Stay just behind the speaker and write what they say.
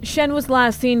Shen was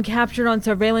last seen captured on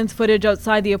surveillance footage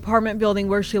outside the apartment building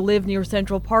where she lived near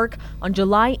Central Park on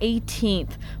July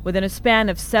 18th. Within a span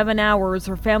of 7 hours,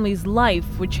 her family's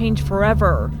life would change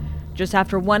forever. Just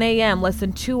after 1 a.m., less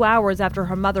than 2 hours after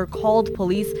her mother called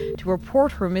police to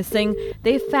report her missing,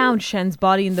 they found Shen's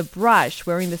body in the brush,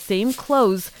 wearing the same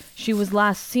clothes she was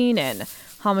last seen in.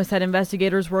 Homicide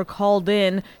investigators were called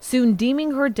in, soon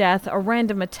deeming her death a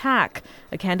random attack.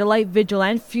 A candlelight vigil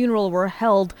and funeral were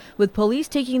held, with police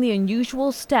taking the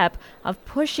unusual step of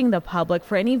pushing the public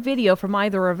for any video from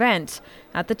either event.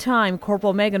 At the time,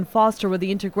 Corporal Megan Foster with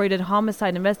the Integrated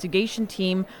Homicide Investigation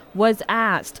Team was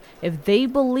asked if they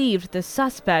believed the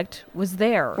suspect was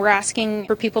there. We're asking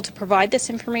for people to provide this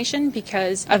information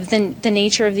because of the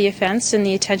nature of the offense and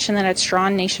the attention that it's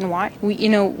drawn nationwide.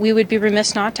 We would be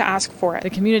remiss not to ask for it. The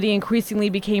community increasingly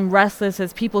became restless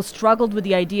as people struggled with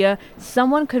the idea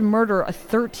someone could murder a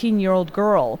 13-year-old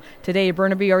girl. Today,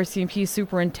 Burnaby RCMP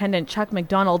Superintendent Chuck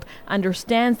McDonald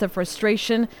understands the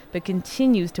frustration but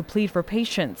continues to plead for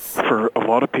patience. For a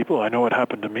lot of people, I know what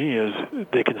happened to me is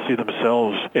they can see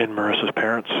themselves in Marrisa's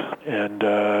parents and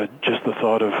just the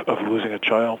thought of losing a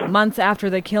child. Months after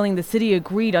the killing, the city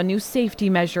agreed on new safety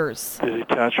measures. The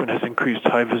detachment has increased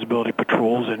high visibility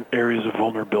patrols in areas of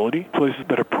vulnerability, places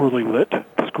that are poorly lit,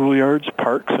 schoolyards,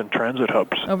 parks, and transit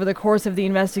hubs. Over the course of the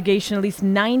investigation, at least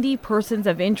 90 persons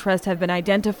of interest have been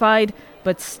identified,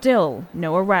 but still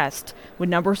no arrest. With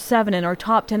number 7 in our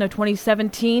top 10 of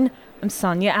 2017, I'm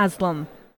Sonia Aslam.